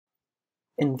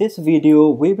In this video,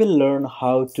 we will learn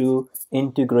how to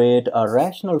integrate a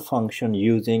rational function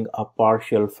using a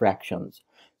partial fractions.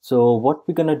 So what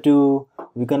we're gonna do,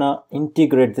 we're gonna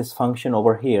integrate this function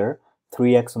over here,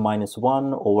 3x minus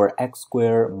 1 over x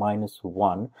squared minus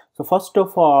 1. So first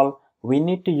of all, we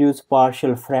need to use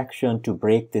partial fraction to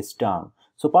break this down.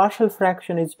 So partial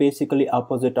fraction is basically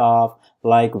opposite of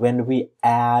like when we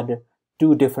add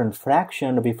two different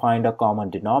fractions, we find a common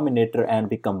denominator and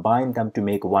we combine them to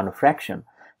make one fraction.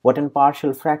 What in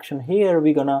partial fraction here,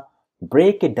 we're gonna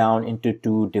break it down into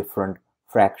two different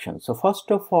fractions. So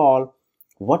first of all,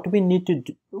 what we need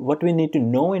to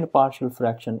know in partial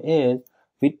fraction is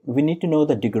we need to know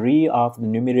the degree of the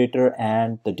numerator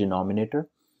and the denominator.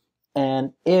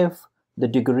 And if the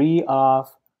degree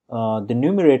of the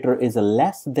numerator is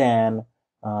less than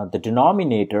the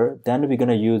denominator, then we're going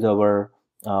to use our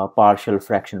partial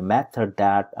fraction method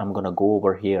that I'm going to go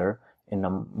over here in a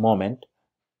moment.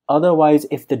 Otherwise,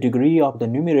 if the degree of the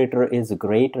numerator is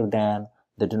greater than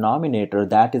the denominator,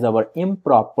 that is our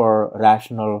improper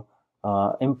rational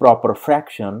improper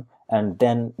fraction, and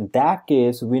then in that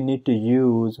case we need to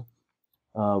use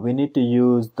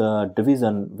the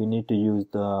division, we need to use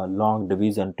the long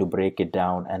division to break it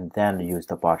down and then use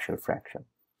the partial fraction.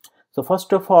 So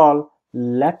first of all,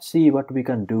 let's see what we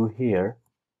can do here.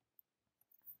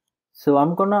 So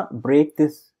I'm gonna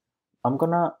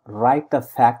write the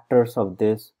factors of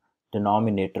this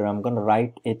denominator. I'm gonna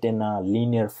write it in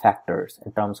linear factors,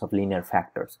 in terms of linear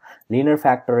factors. Linear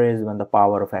factor is when the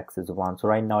power of x is 1. So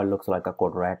right now it looks like a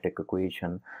quadratic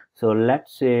equation. So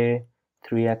let's say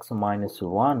 3x minus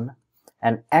 1,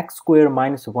 and x squared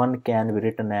minus 1 can be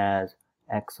written as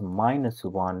x minus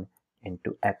 1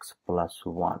 into x plus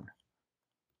 1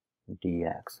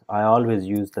 dx. I always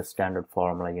use the standard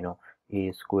formula,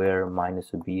 a squared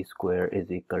minus b squared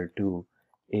is equal to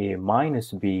a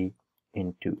minus b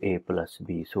into a plus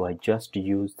b. So I just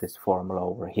use this formula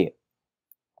over here.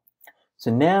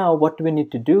 So now what we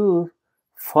need to do,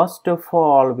 first of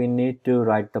all, we need to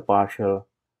write the partial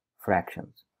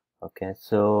fractions. Okay,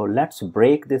 so let's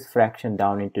break this fraction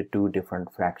down into two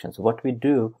different fractions. What we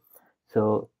do,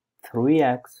 so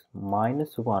 3x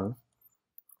minus 1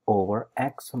 over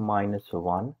x minus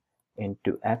 1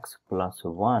 into x plus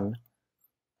 1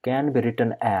 can be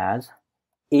written as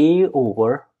a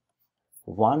over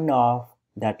 1 of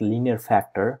that linear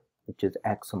factor, which is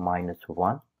x minus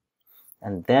 1,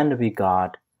 and then we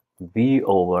got b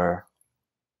over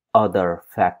other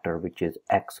factor, which is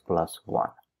x plus 1.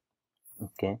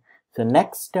 Okay, so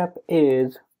next step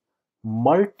is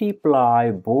multiply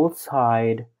both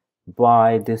sides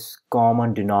by this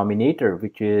common denominator,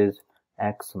 which is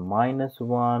x minus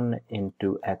 1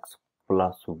 into x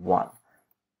plus 1.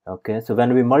 Okay, so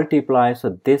when we multiply,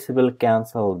 so this will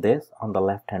cancel this on the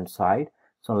left hand side.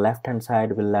 So on left hand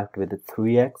side we're left with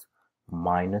 3x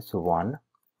minus 1,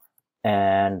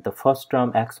 and the first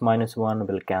term x minus 1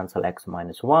 will cancel x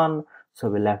minus 1, so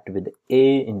we're left with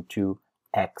a into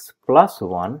x plus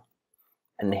 1,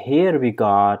 and here we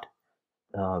got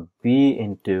b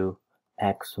into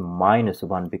x minus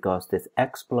 1, because this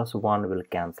x plus 1 will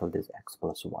cancel this x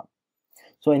plus 1.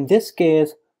 So in this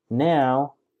case,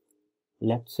 now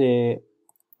let's say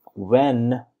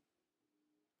when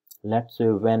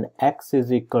x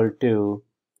is equal to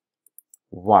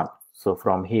 1, so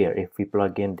from here if we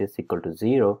plug in this equal to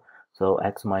 0, so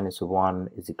x minus 1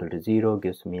 is equal to 0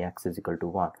 gives me x is equal to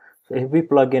 1. So if we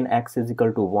plug in x is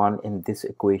equal to 1 in this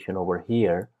equation over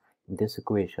here, in this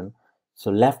equation, so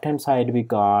left hand side we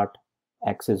got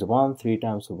x is 1, 3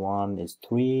 times 1 is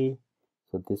 3,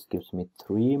 so this gives me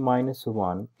 3 minus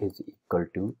 1 is equal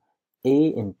to a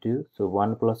into, so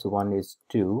 1 plus 1 is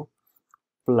 2,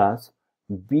 plus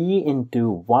b into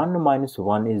 1 minus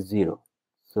 1 is 0,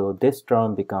 so this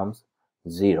term becomes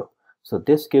 0. So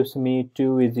this gives me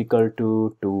 2 is equal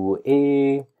to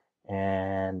 2a,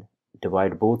 and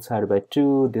divide both sides by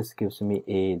 2, this gives me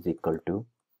a is equal to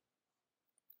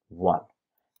 1.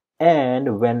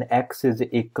 And when x is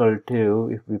equal to,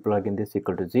 if we plug in this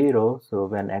equal to 0, so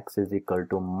when x is equal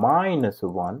to minus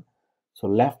 1, so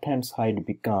left hand side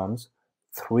becomes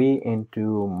 3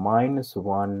 into minus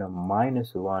 1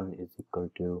 is equal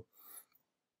to,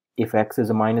 if x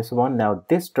is minus 1, now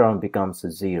this term becomes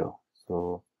 0.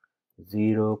 So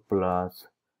 0 plus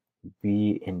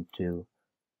b into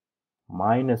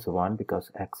minus 1,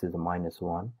 because x is minus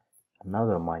 1,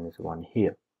 another minus 1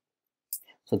 here.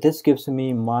 So this gives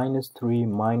me minus 3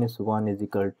 minus 1 is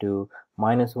equal to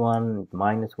minus 1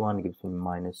 gives me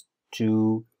minus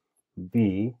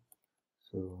 2b.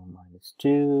 So minus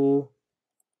 2,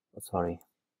 sorry,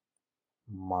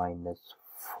 minus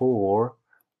 4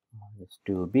 minus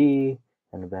 2b,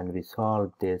 and when we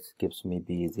solve this, gives me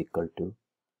b is equal to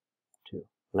 2.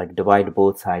 Like divide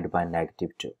both sides by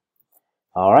 -2.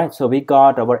 Alright, so we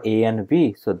got our a and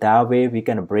b. So that way we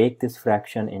can break this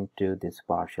fraction into this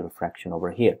partial fraction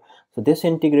over here. So this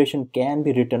integration can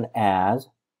be written as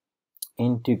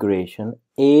integration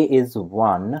a is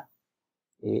 1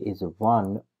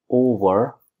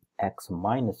 over x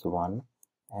minus 1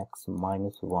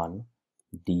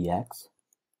 dx.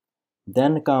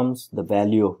 Then comes the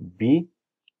value of b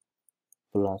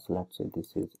plus, let's say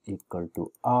this is equal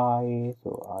to I,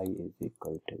 so I is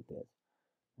equal to this,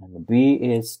 and b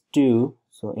is 2,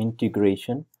 so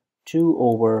integration 2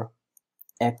 over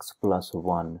x plus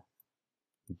 1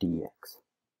 dx.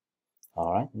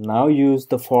 Alright, now use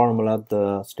the formula,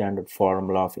 the standard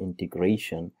formula of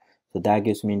integration. So that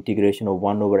gives me integration of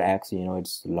 1 over x, you know,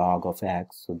 it's log of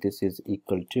x. So this is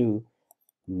equal to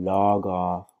log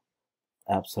of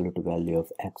absolute value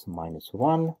of x minus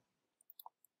 1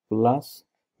 plus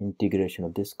integration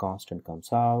of this constant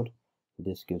comes out.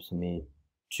 This gives me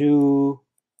 2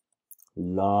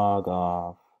 log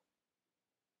of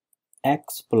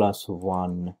x plus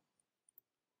 1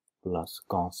 plus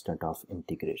constant of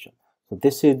integration. So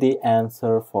this is the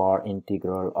answer for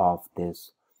integral of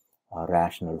this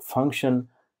rational function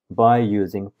by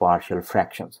using partial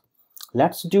fractions.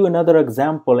 Let's do another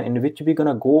example in which we're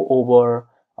gonna go over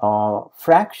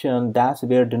fraction that's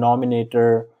where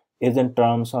denominator is in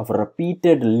terms of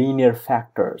repeated linear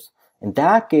factors. In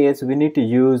that case, we need to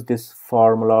use this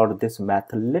formula or this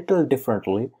method a little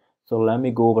differently. So let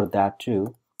me go over that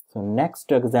too. So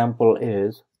next example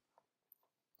is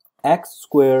x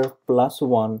squared plus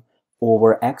 1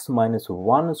 over x minus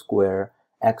 1 square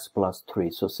x plus 3.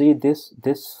 So see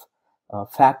this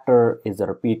factor is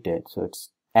repeated, so it's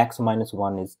x minus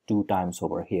 1 is 2 times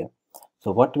over here.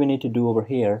 So what we need to do over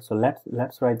here, so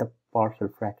let's write the partial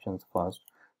fractions first.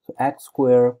 So x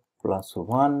squared plus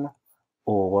 1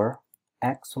 over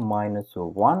x minus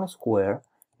 1 square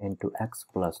into x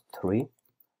plus 3,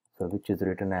 so which is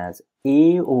written as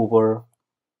a over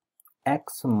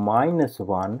x minus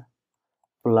 1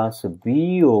 plus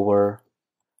b over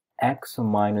x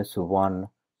minus 1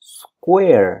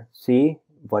 square. See,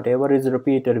 whatever is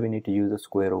repeated, we need to use a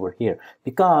square over here,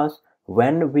 because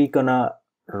when we're gonna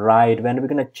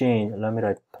change, let me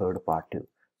write third part too,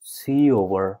 c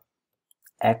over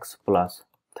x plus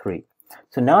 3.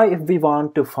 So now if we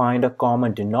want to find a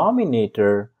common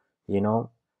denominator, you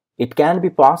know, it can be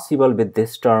possible with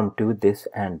this term too, this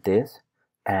and this,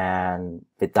 and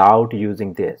without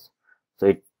using this.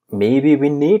 So maybe we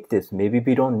need this, maybe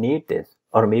we don't need this,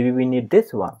 or maybe we need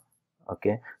this one.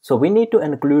 Okay, so we need to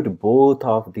include both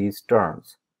of these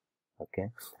terms.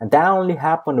 Okay, and that only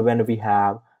happens when we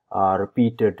have a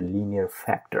repeated linear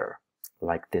factor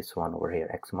like this one over here.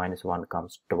 X minus 1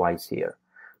 comes twice here.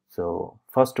 So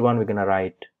first one we're gonna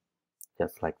write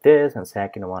just like this, and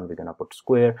second one we're gonna put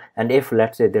square, and if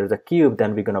let's say there's a cube,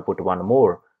 then we're gonna put one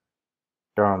more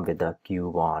term with a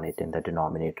cube on it in the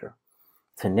denominator.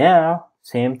 So now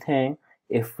same thing,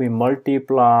 if we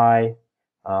multiply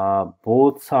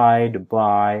both sides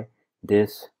by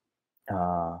this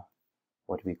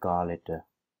what we call it,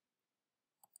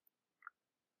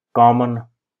 common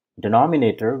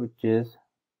denominator, which is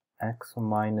x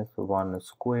minus 1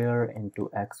 square into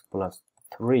x plus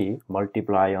 3,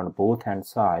 multiply on both hand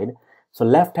side. So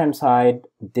left hand side,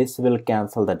 this will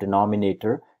cancel the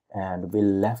denominator and we're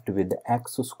left with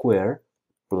x square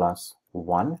plus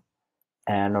 1,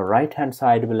 and right hand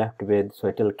side we're left with, so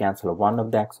it will cancel 1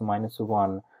 of the x minus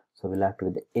 1, so we're left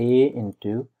with a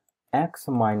into x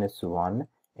minus 1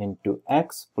 into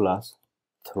x plus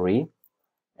 3,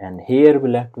 and here we're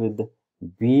left with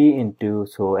b into,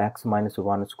 so x minus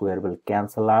 1 square will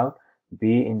cancel out,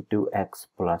 b into x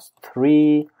plus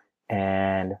 3,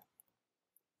 and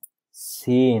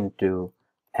c into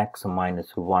x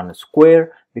minus 1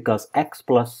 square, because x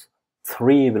plus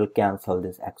 3 will cancel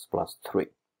this x plus 3.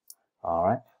 All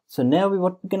right, so now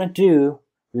what we're gonna do,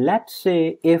 let's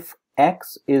say if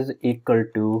x is equal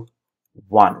to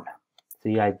 1.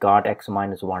 See, I got x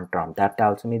minus 1 term, that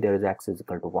tells me there is x is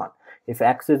equal to 1. If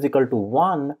x is equal to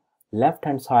 1, left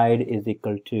hand side is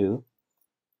equal to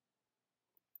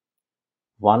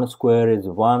 1 square is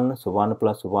 1, so 1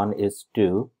 plus 1 is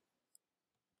 2.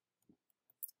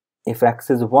 If x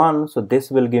is 1, so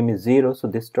this will give me 0, so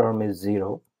this term is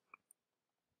 0.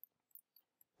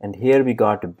 And here we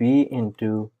got b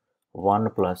into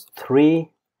 1 plus 3,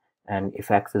 and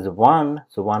if x is 1,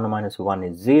 so 1 minus 1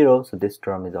 is 0, so this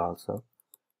term is also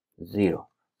 0.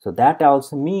 So that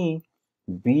tells me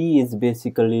b is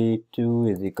basically 2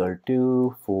 is equal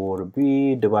to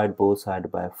 4b, divide both sides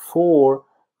by 4,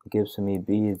 gives me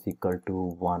b is equal to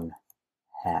 1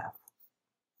 half.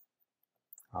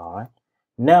 All right.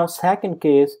 Now second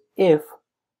case, if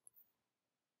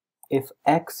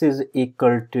x is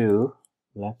equal to,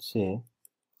 let's say,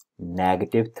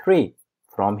 -3.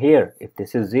 From here, if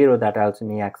this is 0, that tells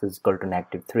me x is equal to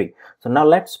 -3. So now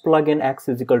let's plug in x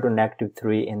is equal to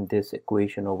 -3 in this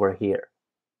equation over here.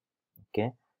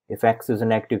 Okay, if x is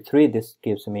 -3, this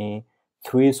gives me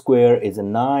 3 square is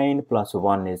 9 plus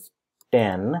 1 is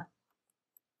 10.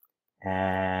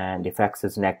 And if x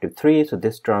is -3, so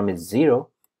this term is 0.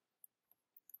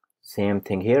 Same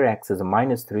thing here, x is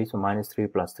 -3, so -3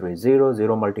 plus 3 is 0.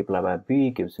 0 multiplied by b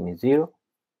gives me 0.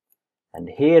 And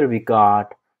here we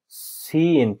got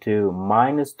c into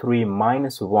 -3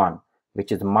 minus 1,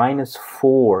 which is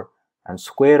 -4, and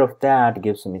square of that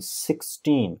gives me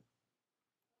 16.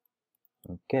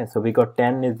 Okay, so we got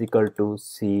 10 is equal to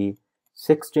c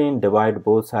 16. Divide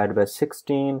both sides by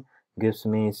 16 gives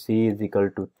me c is equal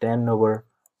to 10 over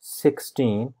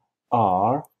 16,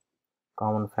 or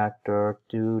common factor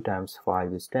 2 times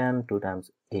 5 is 10, 2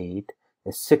 times 8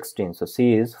 is 16. So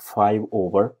c is 5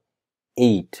 over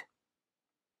 8.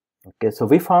 Okay, so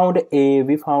we found A,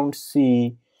 we found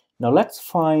C. Now let's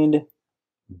find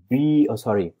B. Oh,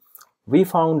 sorry. We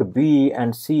found B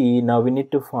and C. Now we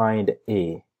need to find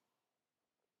A.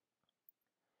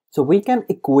 So we can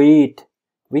equate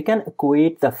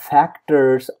the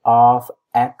factors of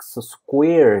x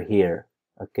square here.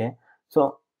 Okay.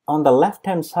 So on the left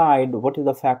hand side, what is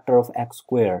the factor of x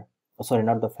square? Oh, sorry,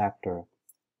 not the factor.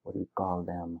 What do we call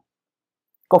them?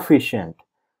 Coefficient.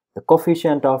 The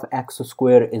coefficient of x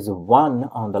square is 1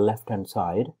 on the left hand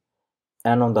side,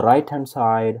 and on the right hand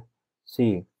side,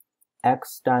 see,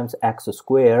 x times x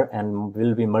square and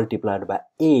will be multiplied by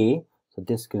a. So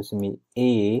this gives me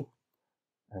a,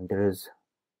 and there is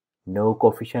no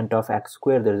coefficient of x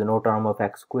square, there is no term of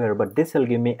x square, but this will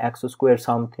give me x square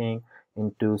something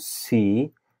into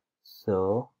c.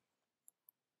 So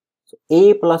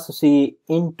a plus c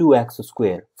into x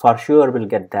square, for sure we'll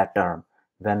get that term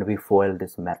when we FOIL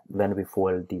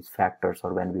these factors,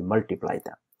 or when we multiply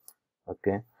them.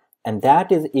 Okay, and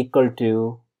that is equal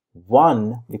to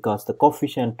 1, because the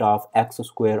coefficient of x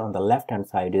square on the left hand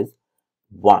side is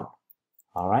 1.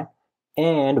 All right,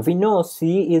 and we know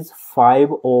c is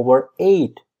 5 over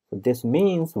 8. So this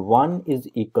means 1 is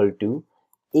equal to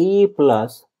a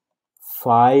plus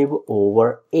 5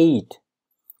 over 8.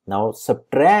 Now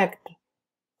subtract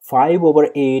 5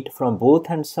 over 8 from both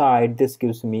hand side. This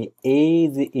gives me a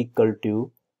is equal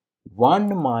to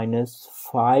 1 minus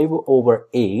 5 over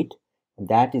 8.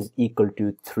 That is equal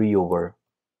to 3 over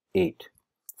 8.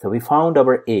 So we found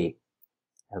our a,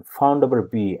 and found our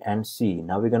b and c.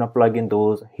 Now we're going to plug in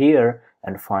those here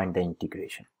and find the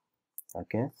integration.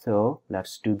 Okay, so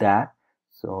let's do that.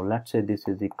 So let's say this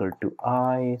is equal to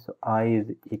I. So I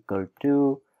is equal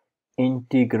to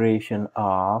integration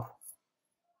of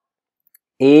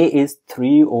a is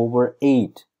 3 over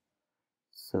 8.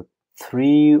 So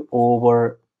 3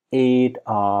 over 8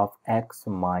 of x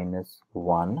minus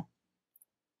 1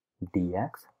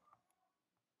 dx,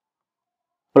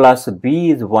 plus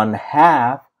b is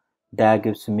 1/2. That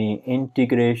gives me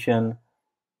integration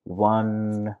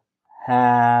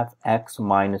 1/2 x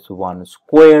minus 1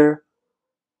 square,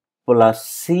 plus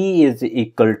c is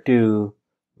equal to,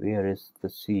 where is the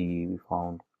c we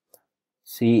found?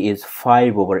 C is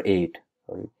 5 over 8.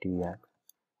 Sorry, dx.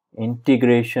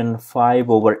 Integration 5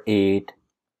 over 8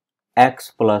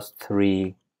 x plus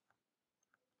 3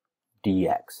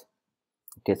 dx.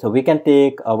 Okay, so we can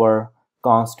take our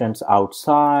constants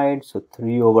outside. So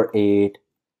 3 over 8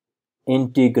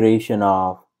 integration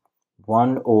of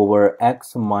 1 over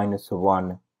x minus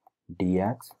 1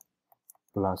 dx,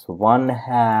 plus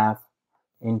 1/2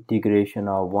 integration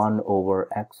of 1 over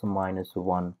x minus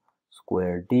 1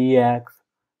 square dx,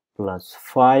 plus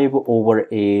 5 over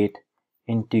 8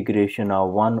 integration of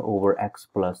 1 over x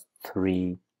plus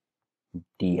 3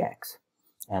 dx.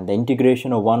 And the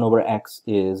integration of 1 over x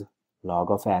is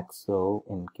log of x. So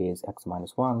in case x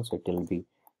minus 1, so it will be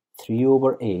 3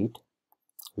 over 8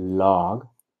 log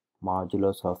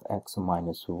modulus of x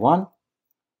minus 1.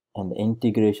 And the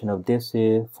integration of this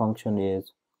function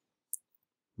is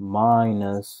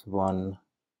minus 1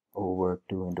 over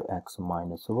 2 into x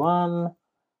minus 1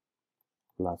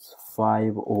 plus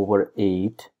 5 over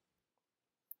 8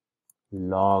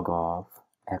 log of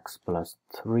x plus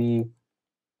 3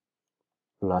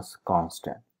 plus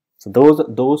constant. So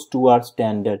those two are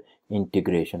standard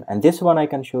integration, and this one I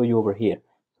can show you over here.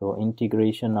 So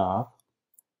integration of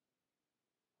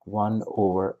 1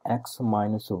 over x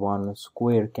minus 1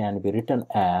 square can be written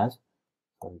as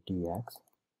dx,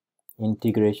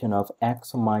 integration of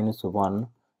x minus 1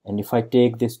 And if I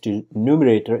take this to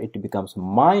numerator, it becomes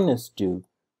minus 2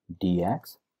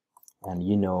 dx. And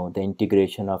you know the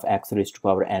integration of x raised to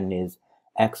power n is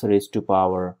x raised to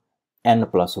power n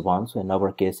plus 1. So in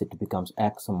our case, it becomes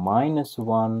x minus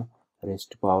 1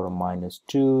 raised to power minus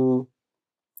 2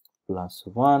 plus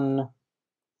 1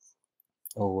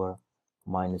 over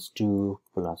minus 2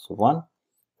 plus 1.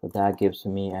 So that gives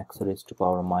me x raised to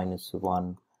power minus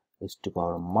 1 raised to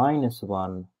power minus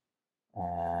 1.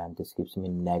 And this gives me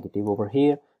negative over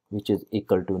here, which is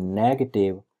equal to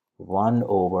negative 1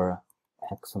 over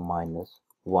x minus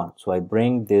 1. So I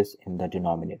bring this in the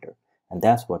denominator, and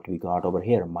that's what we got over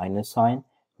here, minus sign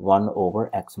 1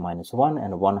 over x minus 1,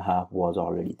 and 1/2 was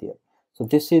already there. So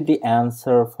this is the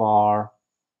answer for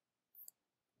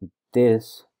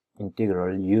this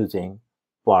integral using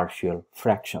partial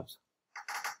fractions.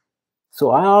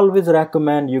 So I always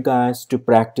recommend you guys to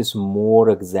practice more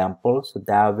examples, so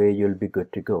that way you'll be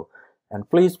good to go. And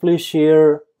please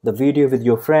share the video with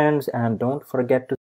your friends, and don't forget to